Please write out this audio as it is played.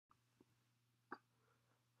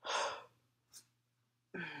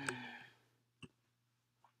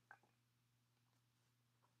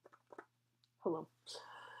Hello.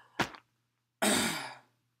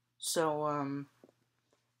 So,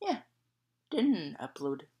 yeah, didn't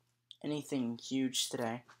upload anything huge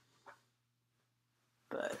today,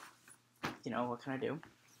 but, what can I do?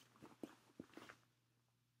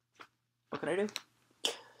 What can I do?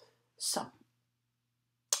 So,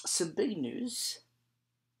 some big news.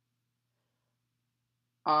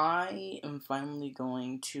 I am finally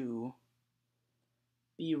going to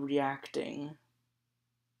be reacting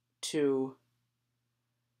to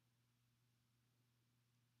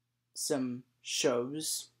some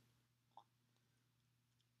shows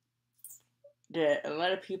that a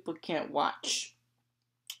lot of people can't watch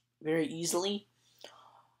very easily.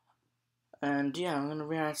 And yeah, I'm gonna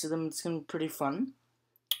react to them. It's gonna be pretty fun.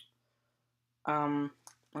 I'm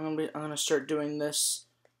gonna start doing this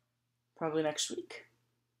probably next week.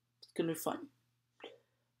 It's gonna be fun.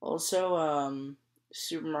 Also,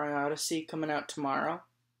 Super Mario Odyssey coming out tomorrow.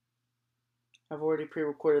 I've already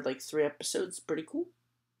pre-recorded like 3 episodes. Pretty cool.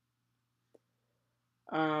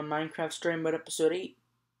 Minecraft Story Mode Episode 8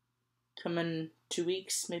 coming 2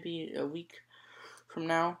 weeks, maybe a week from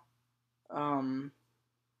now. And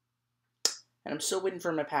I'm still waiting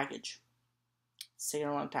for my package. It's taking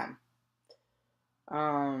a long time.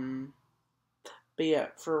 But yeah,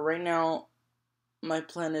 for right now, my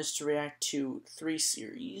plan is to react to 3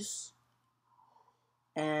 series.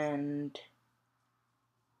 And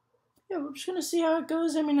yeah, we're just gonna see how it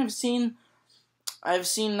goes. I mean, I've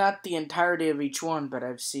seen not the entirety of each one, but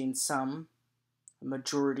I've seen a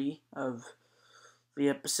majority of the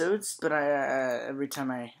episodes. But every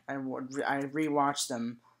time I rewatch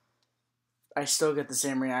them, I still get the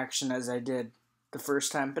same reaction as I did the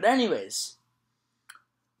first time. But anyways,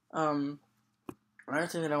 another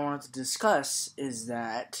thing that I wanted to discuss is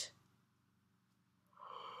that,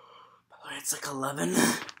 by the way, it's like 11.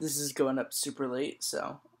 This is going up super late,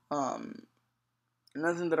 so,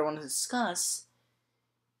 another thing that I want to discuss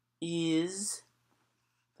is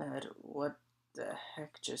that, what the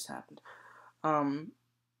heck just happened?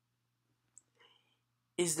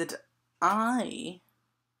 Is that I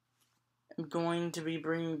am going to be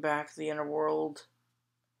bringing back the Inner World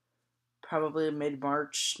probably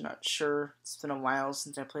mid-March, not sure. It's been a while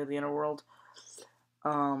since I played the Inner World.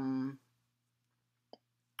 And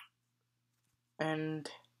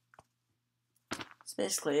that's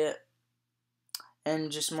basically it.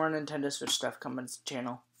 And just more Nintendo Switch stuff coming to the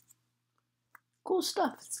channel. Cool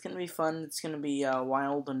stuff. It's gonna be fun. It's gonna be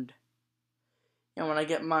wild, and when I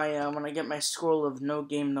get my scroll of No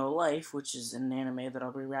Game No Life, which is an anime that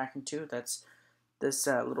I'll be reacting to. That's this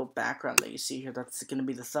little background that you see here. That's gonna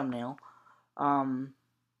be the thumbnail.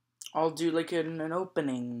 I'll do like an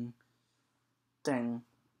opening thing.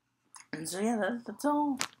 And so yeah, that's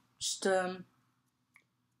all. Just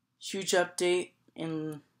huge update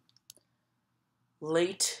in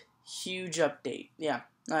late. Huge update. Yeah.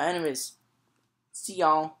 Anyways, see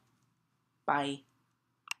y'all. Bye.